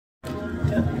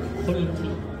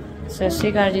सत श्री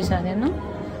अकाल जी सारिਆਂ ਨੂੰ।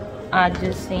 ਅੱਜ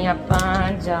ਅਸੀਂ ਆਪਾਂ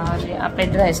ਜਾ ਰਹੇ ਆਪਾਂ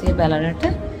ਇੱਧਰ ਆਏ ਸੀ ਬੈਲਾਰਟ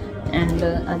ਐਂਡ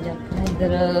ਅੱਜ ਆਪਾਂ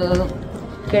ਇੱਧਰ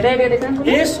ਕਿਹੜਾ ਏਰੀਆ ਦੇਖਣਾ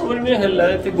ਇਹ ਸੋਲਮੀ ਹਿੱਲ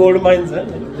ਹੈ ਤੇ 골ਡ ਮਾਈਨਸ ਹੈ।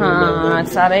 ਹਾਂ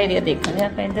ਸਾਰਾ ਏਰੀਆ ਦੇਖਾਂਗੇ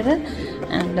ਆਪਾਂ ਇੱਧਰ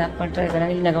ਐਂਡ ਆਪਾਂ ਟਰਾਈ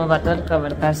ਕਰਾਂਗੇ ਜਿੰਨਾ ਕੁ ਵੱਧ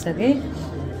ਕਵਰ ਕਰ ਸਕੇ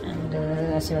ਐਂਡ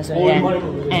ਅਸੀਂ ਬਸ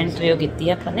ਐਂਟਰੀ ਕੀਤੀ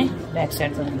ਆਪਾਂ ਨੇ ਬੈਕ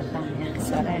ਸਾਈਡ ਤੋਂ ਦਿਖਾਉਂਦੇ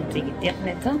ਸਾਰਾ ਐਂਟਰੀ ਕੀਤੀ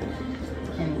ਆਪਣੇ ਇੱਥੋਂ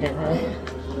ਐਂਡ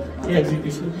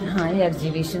एग्जीबिशन हाँ ये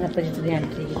एग्जीबिशन आप जितनी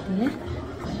एंट्री की है।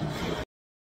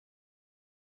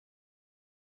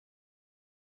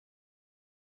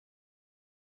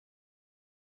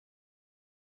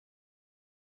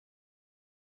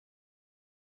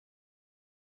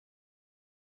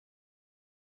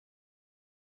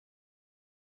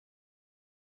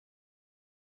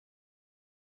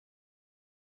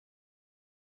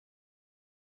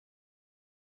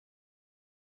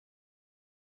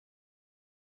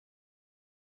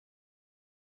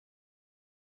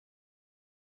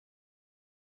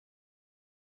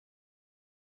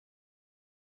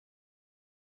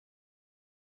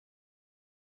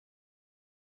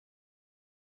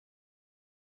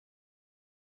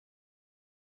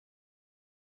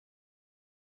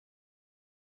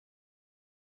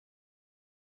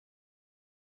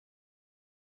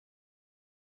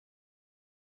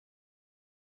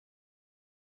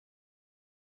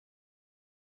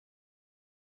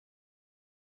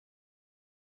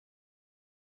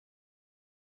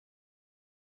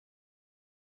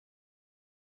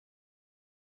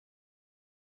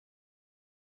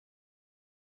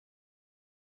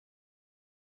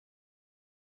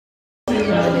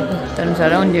 तुम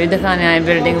सारा हूँ जो दिखाने आए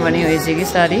बिल्डिंग बनी हुई सी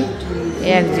सारी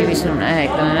ये एग्जीबिशन होना है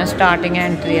एक स्टार्टिंग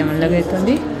एंट्री है मतलब इतों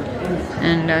की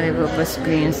एंड देखो ऊपर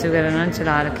स्क्रीनस वगैरह उन्होंने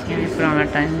चला रखी हैं पुराना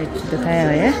टाइम दिखाया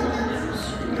हुआ है।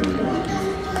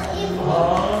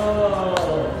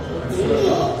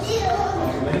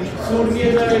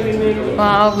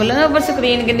 वाह बोला ना ऊपर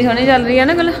स्क्रीन कितनी सोहनी चल रही है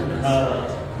ना बोला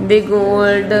दी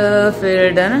गोल्ड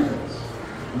फील्ड है ना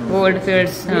गोल्ड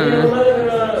फील्ड्स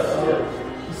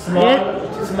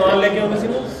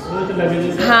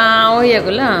हाँ वही है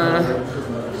कुल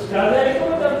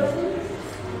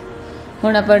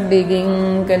हुण आप डिगिंग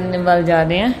करने वाल जा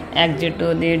रहे हैं एग्जिट टू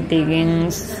दी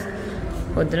डिगिंग्स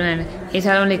उधर ये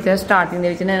सारा लिखा स्टार्टिंग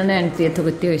इन्होंने एंट्री इतों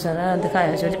की हुई सारा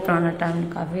दिखाया पुराना टाइम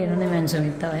काफ़ी इन्होंने मैंशन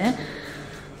किया हुआ है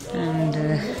एंड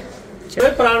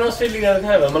पुराना ऑस्ट्रेलिया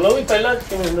दिखाया मतलब पहला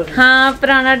हाँ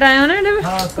पुराना टाइम है ना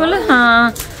कुल हाँ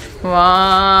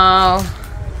वाह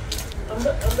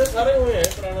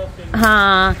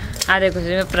हाँ आ देखो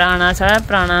जी पुराना सारा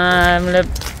पुराना मतलब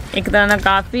एक तरह का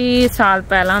काफ़ी साल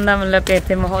पहला मतलब कि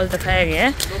इतने माहौल दिखाया गया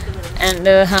है एंड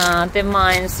हाँ तो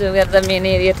माइनस वगैरह मेन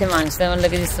एरिया इतने माइनस का मतलब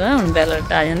कि जिस तरह हम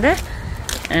बैलट आ जाता है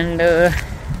एंड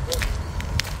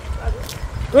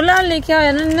उला लिखा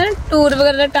हुआ ना टूर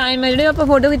वगैरह टाइम है जो आप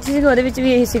फोटो खिंची सी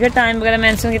भी यही टाइम वगैरह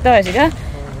मैंशन किया हुआ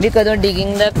भी कदों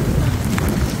डिगिंग का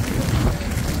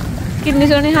कितनी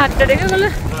सोहनी हाथ देखो बोले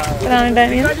पुराने टाइम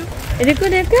देखो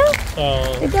देखो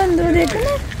देखो अंदर देखो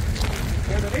ना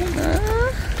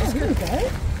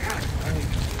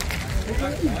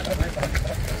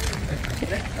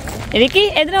देखी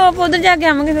इधर आप उधर जाके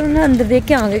आवांगे तो अंदर देख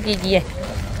के आवांगे की है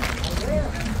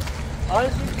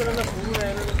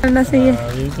सही है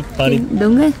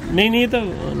दूंगे नहीं तो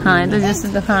हाँ ये तो जस्ट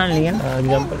दिखाने लिया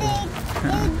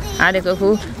हाँ देखो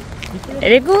खूब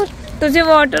देखो तुझे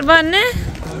वाटर भरने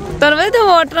तर वही तो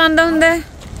वाटर आंदा हुंदा है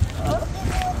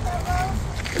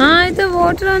हाँ ये तो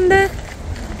वाटर आंदा है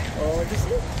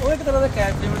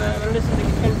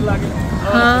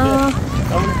हाँ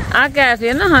आ कैफे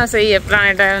है ना हाँ सही है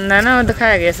पुराने टाइम है ना वो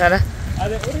दिखाया गया सारा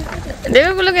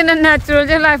देखो बोलो कि नेचुरल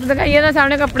जो लाइफ दिखाई है ना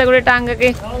सामने कपड़े कुपड़े टांग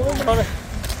के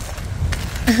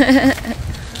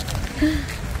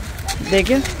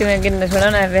देखियो कितना सोहना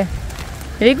ना पे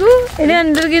देखो ये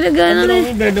अंदर की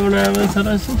बेड बनाया हुआ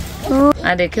सारा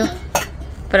आ देखो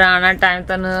पुराना टाइम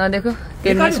तुम देखो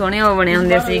कितने सोहने वो बने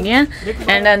होंगे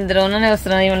एंड अंदर उन्होंने उस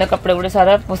तरह मतलब कपड़े कुपड़े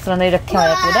सारा उस तरह का रखा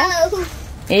हुआ पूरा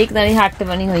एक तरह की हट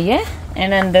बनी हुई है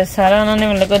एंड अंदर सारा उन्होंने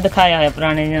मतलब दिखाया हुआ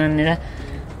पुराने जमाने का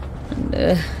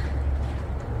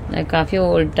काफ़ी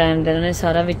ओल्ड टाइम का उन्होंने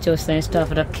सारा विच उस तरह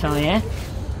स्टफ रखा हुआ है।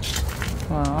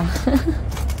 वाह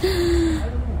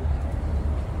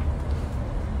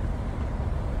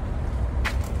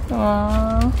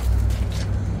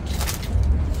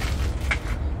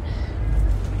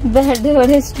बेड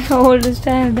बड़े ओल्ड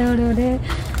स्टाइल बड़े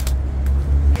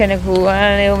कहने खूआ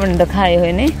ने वो बंद दिखाए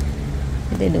हुए ने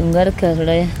डूंगा रखा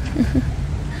थोड़ा जहा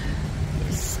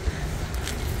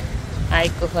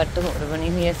एक फट होर बनी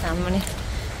हुई है सामने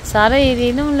सारा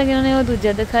एरिया ना मतलब कि उन्होंने वो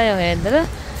दूजा दिखाया हुआ इधर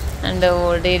एंड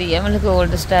ओल्ड एरिया मतलब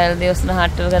ओल्ड स्टाइल दे उस तरह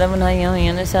हट वगैरह बनाई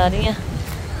हुई ने सारियां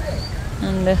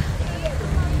एंड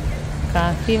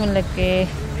काफ़ी मतलब कि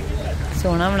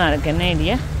सोहना बना रखे ने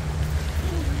एरिया।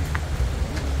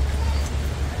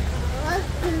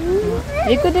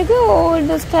 देखो देखो ओल्ड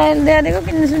स्टाइल दे देखो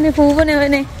कितने सोहने खूह बने हुए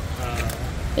ने।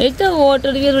 एक तो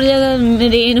वाटर भी थोड़ी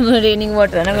जगह रेनिंग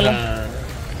वाटर है ना बोला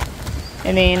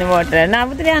रेन वाटर है ना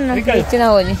पुत्र ध्यान नीचे ना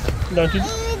हो जी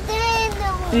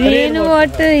रेन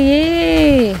वाटर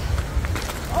ये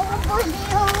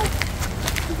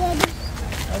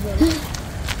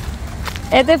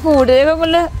फूड देखो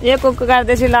बोले ये कुक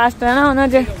करते सी लास्ट है ना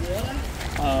उन्होंने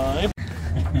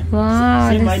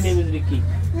वाह My name is Ricky.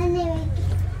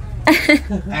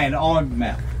 And I'm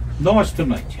Mal. Nice to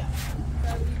meet you.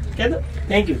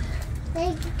 Thank you.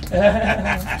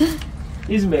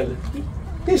 Ismail.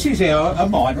 This is a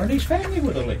miner and his family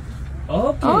would have lived.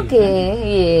 okay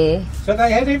yeah So they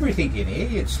had everything in here.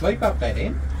 You'd sleep up that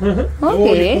end. Or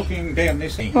okay you're cooking down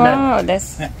this thing. wow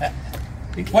that's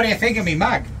What do you think of me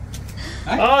mug?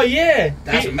 Oh yeah.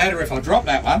 Doesn't matter if I drop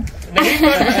that one.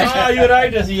 Oh, you're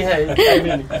right. Yeah.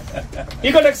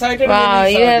 He got excited. Wow, when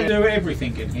he you saw have- the- Do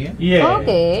everything in here. Yeah.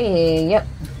 okay yep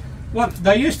Well,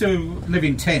 they used to live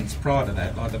in tents prior to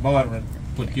that. Like the miner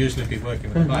would usually be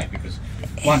working with mate because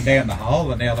one down the hole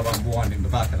and the other one winding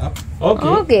the bucket up.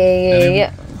 Okay. okay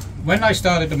yeah When they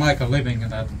started to make a living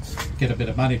and they'd get a bit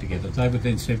of money together, they would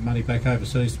then send money back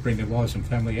overseas to bring their wives and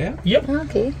family out. Yep.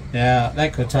 okay Now, that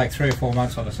could take 3 or 4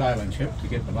 months on a sailing ship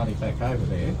to get the money back over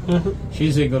there.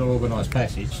 She's then got to organise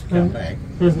passage to come back.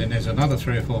 Then there's another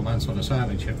 3 or 4 months on a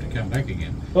sailing ship to come back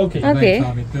again. Okay. Okay.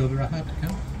 Meantime, he'd build her a hut to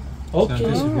come. Okay.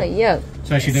 So, this is oh yeah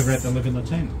so she never had to live in the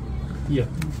tent. Yeah.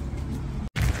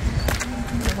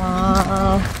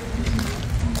 wow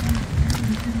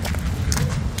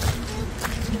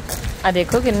आ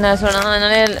देखो कितना सोना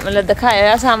इन्होंने मतलब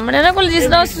दिखाया सामने ना कोल जिस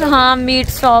तरह हाँ मीट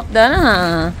शॉप दा ना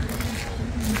हाँ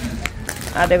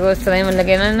आ देखो इस तरह ही मतलब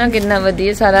कि इन्होंने ना कितना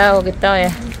वधिया सारा वो किया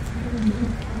होया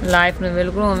लाइफ में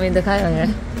बिल्कुल उम्मीद ही दिखाया होया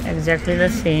एग्जैक्टली द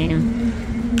सेम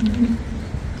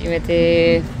जिवें ते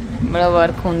बड़ा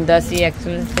वर्क हुंदा सी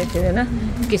एक्चुअली ते ना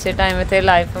किसी टाइम ते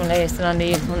लाइफ मतलब इस तरह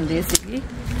दी हुंदी सीगी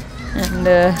एंड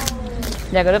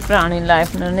जगह पुरानी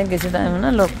लाइफ ने किसी टाइम ना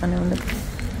लोगों ने मतलब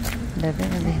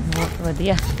बहुत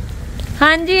वधिया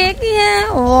हाँ जी ये की है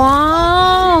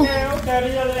वाह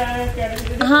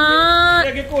हाँ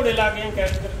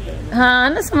हाँ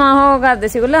ना समाहो करते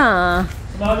सी बोला हाँ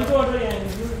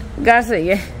गल सही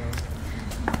है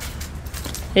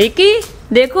एक ही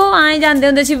देखो आए जाते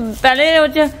होंगे सी पहले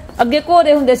अगे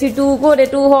घोड़े होंगे सी 2 घोड़े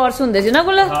 2 हॉर्स होंगे सी ना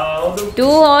कोल 2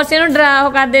 हॉर्स इन्हू ड्रा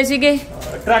करते सीगे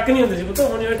ट्रक नहीं होंगे सी पुत्त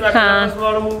हुण जिवें ट्रक हाँ। नाल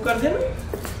समान मूव करदे ना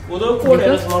उदों घोड़े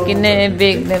दा समान किन्ने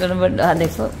बेग ने बड़ा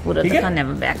देखो पूरा दिखाने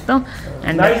पे बैक तो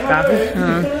एंड काफी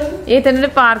हाँ ये तो इन्होंने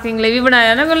पार्किंग लिए भी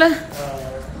बनाया ना कोल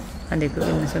हाँ देखो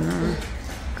किन्ने सोना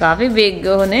काफी बेग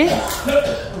होने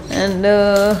एंड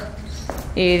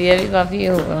एरिया भी काफी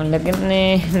होगा लेकिन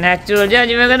नेचुरल जा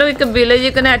जिवें कहदो एक विलेज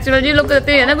एक नेचुरल जी लुक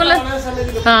देती है ना कोल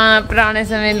हाँ पुराने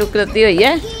समय लुक देती हुई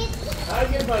है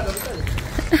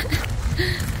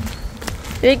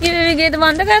एक ही बेबी गेट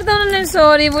बंद करता उन्होंने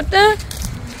सॉरी पुट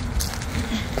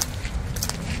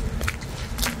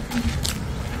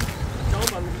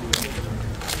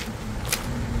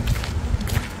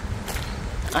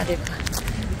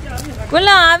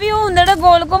बोला आ भी होंदा जेड़ा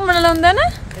गोल घूमने वाला होंदा ना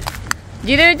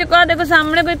जिहदे विच को देखो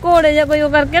सामने कोई घोड़े या कोई वो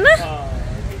करके ना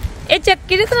ये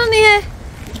चक्की दिखानी है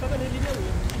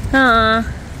हाँ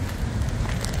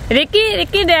रिकी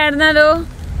रिकी डैड ना दो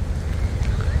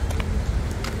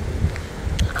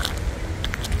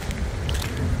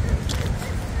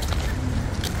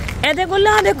ਇਹਦੇ ਕੋਲ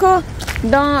ਆ ਦੇਖੋ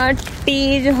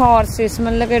टीज हॉर्सेस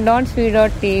मतलब कि डोंट फीड और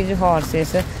टीज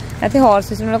हॉर्सेस ਇੱਥੇ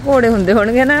हॉर्सेस ਨਾਲ ਘੋੜੇ ਹੁੰਦੇ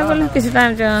ਹੋਣਗੇ ਨਾ ਕੋਲ ਕਿਸੇ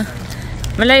ਟਾਈਮ ਚ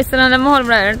मतलब इस तरह का माहौल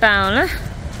बनाया टाइम ना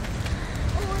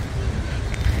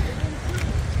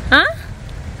हाँ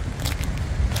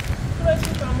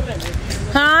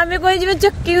हाँ भी कोई जिवें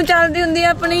चक्की ਨੂੰ ਚੱਲਦੀ ਹੁੰਦੀ ਆ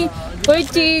ਆਪਣੀ ਕੋਈ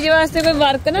ਚੀਜ਼ ਵਾਸਤੇ ਕੋਈ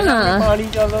ਵਰਕ ਨਾ ਹਾਂ ਪਾਣੀ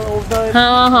ਚੱਲਦਾ ਉਹਦਾ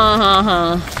ਹਾਂ ਹਾਂ ਹਾਂ ਹਾਂ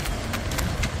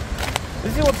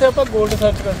ਇਸੇ ਉੱਥੇ ਆਪਾਂ 골ਡ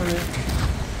ਸਰਚ ਕਰ ਸਕਦੇ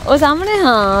ਉਹ ਸਾਹਮਣੇ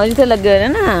ਹਾਂ ਜਿੱਥੇ ਲੱਗੇ ਹੋਏ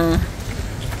ਨੇ ਨਾ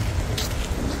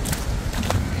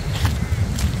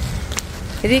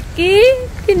रिकी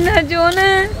कितना जोन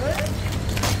है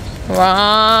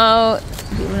वाओ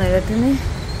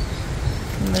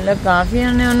मतलब काफी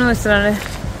ने उन्होंने इस तरह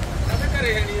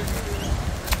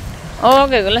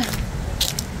ओके बोले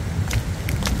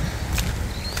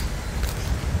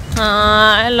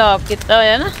हाँ लॉक किया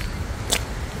होया ना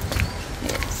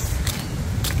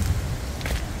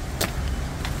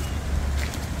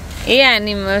ये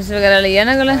एनिमल्स वगैरह लिया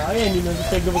ना कोला हां एनिमल्स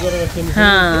टैग वगैरह रखे ने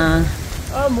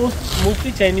हां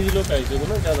मोस्टली चाइनीज लोग आए थे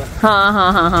ना ज्यादा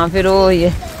हाँ फिर वो ही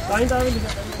है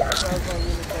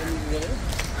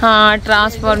हाँ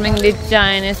transforming the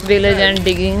Chinese village and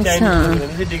digging हाँ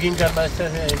डिगिंग करना अच्छा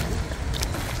है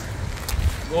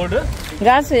गोल्ड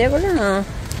गस है बोले हाँ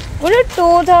बोले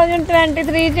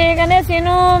 2023 चे कहने ਅਸੀਂ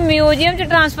ਇਹਨੂੰ म्यूजियम च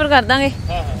ट्रांसफर कर ਦਾਂਗੇ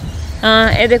हाँ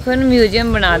ये देखो ਇਹਨੂੰ म्यूजियम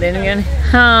बना देਣਗੇ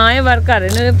हाँ ये वर्क कर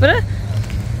रहे ने ऊपर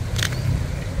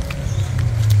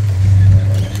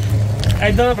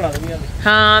ऐदा बना देंगे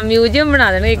हाँ म्यूजियम बना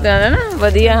देंगे एक तरह ना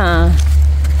बढ़िया हाँ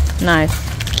नाइस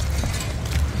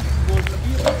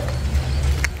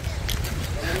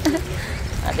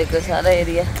देखो सारा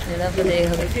एरिया जेड़ा पे देख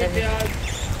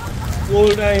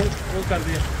गोल्ड है वो कर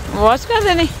दिया वॉश कर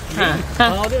देने हां हां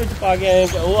ਉਹਦੇ ਵਿੱਚ ਪਾ ਕੇ ਆਏ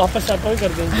ਉਹ ਆਪਸ ਆਪਾਂ ਵੀ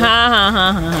ਕਰਦੇ ਹਾਂ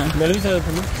हाँ ਮਿਲ ਵੀ ਸਕਦਾ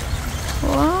ਤੁਹਾਨੂੰ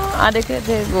वाह आ देखो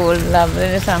थे गोल्ड लभ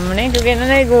रहे सामने क्योंकि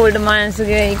इन्होंने गोल्ड माइंस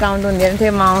के काउंट होंगे थे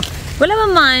अमाउंट बोले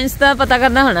माइंस का पता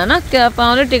करना होना ना कि आप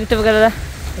टिकट वगैरह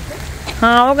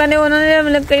हाँ वो कहने उन्होंने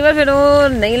मतलब कई बार फिर वो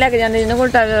नहीं लैके जाते जिन्होंने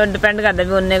को डिपेंड करता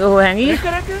भी उन्ने को हैगी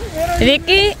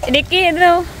रिक्की इधर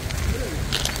आओ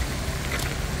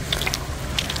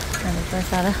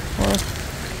सारा वो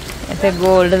इतने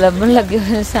गोल्ड लभन लगे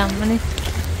हुए सामने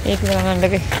एक मिनट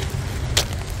लगे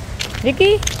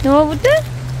रिक्की नो पुत्र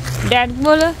डैड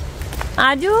बोलो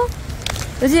आजो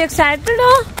तुसी एक्साइटेड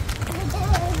हो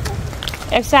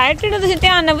तुसी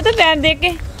ध्यान ना पुत्र पैर देख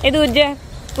के ये दूजा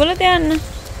बोलो ध्यान ना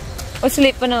वो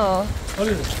स्लिप ना हो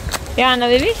ध्यान ना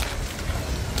बेबी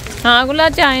हाँ गुला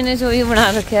चाइनीज वही बना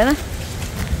रखे ना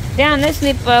ध्यान ना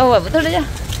स्लिप हुआ थोड़ा जा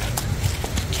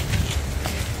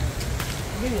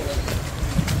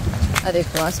अरे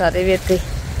देखो सारे भी इतने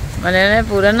मैंने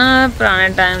पूरा ना पुराने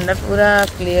टाइम का पूरा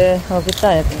क्लीयर हो किता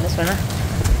है कितना सोना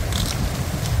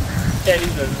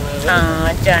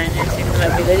हाँ चाइनीज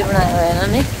विलेज बनाया हुआ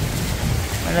इन्होंने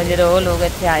मतलब जो लोग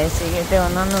इतने आए थे तो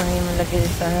उन्होंने ही मतलब कि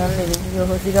जिस तरह जो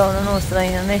सीगा उन्होंने उस तरह ही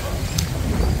इन्होंने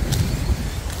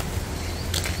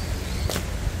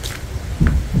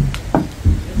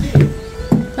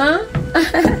हाँ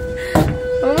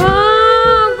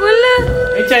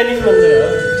चाइनीज मंदिर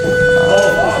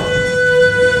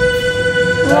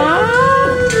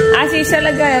आ शीशा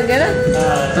लगा है ना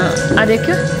हाँ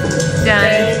देखो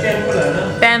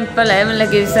टेंपल है मतलब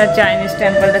कि जिस चाइनीज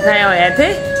टेंपल दिखाया हुआ थे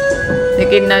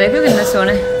लेकिन ना देखो कितना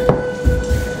सोना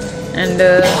एंड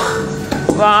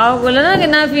वाह बोला ना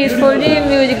कितना पीसफुल जी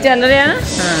म्यूजिक चल रहा है ना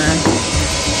हाँ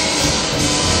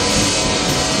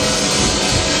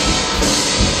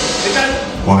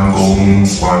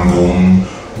Ghumn,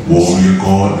 warrior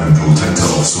god and protector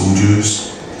of soldiers.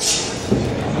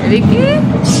 Ricky?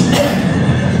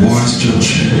 Wise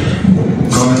judge,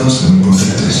 guide us and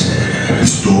protect us.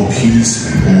 Restore peace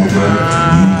and order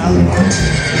in Almighty.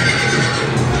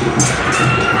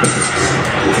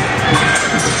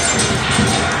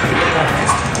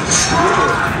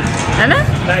 है ना?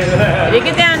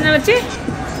 Ricky ध्यान ना बच्चे?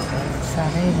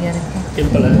 सारा एरिया देखो।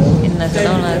 टेंपल है। कितना ज़्यादा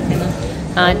होना है ना?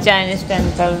 हाँ चाइनीज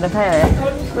टेंपल दिखाया है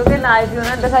क्योंकि लाइफ भी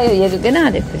उन्होंने दिखाई हुई है क्योंकि ना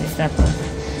देखो जिस तरह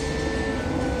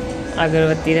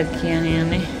अगरबत्ती रखी है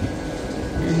उन्होंने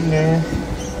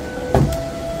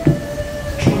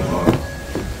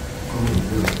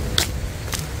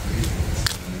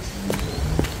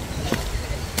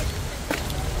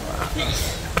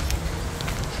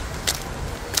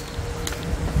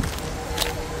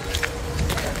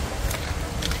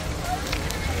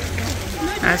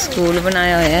स्कूल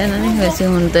बनाया हुआ है इन्होंने वैसे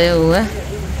हूं तो वो है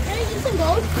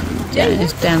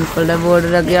चाइनीज टेंपल का बोर्ड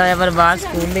लगे हुआ है पर बाहर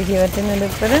स्कूल लिखे हुए थे मेरे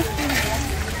ऊपर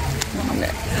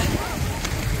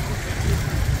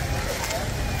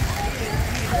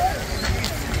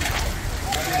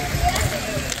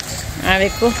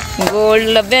देखो गोल्ड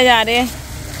लभे जा रहे हैं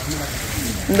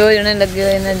 2 जने लगे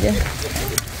हुए हैं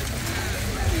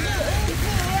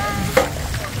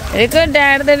देखो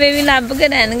डैड दे बेबी लभ के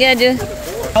रहनगे अज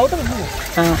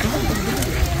हाँ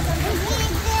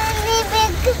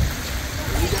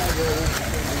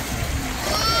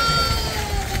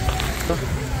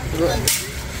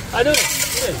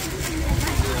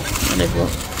देखो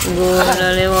गोल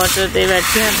वाले वाटर पे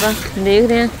बैठे हैं आप देख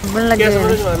रहे हैं बन लगे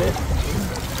हुए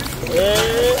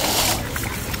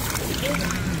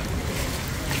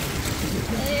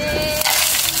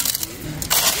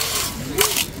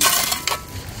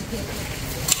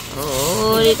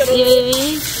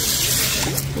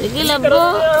देखिए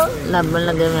लब्बन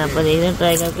लगे मैं आप देख रहे हैं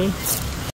ट्राई करके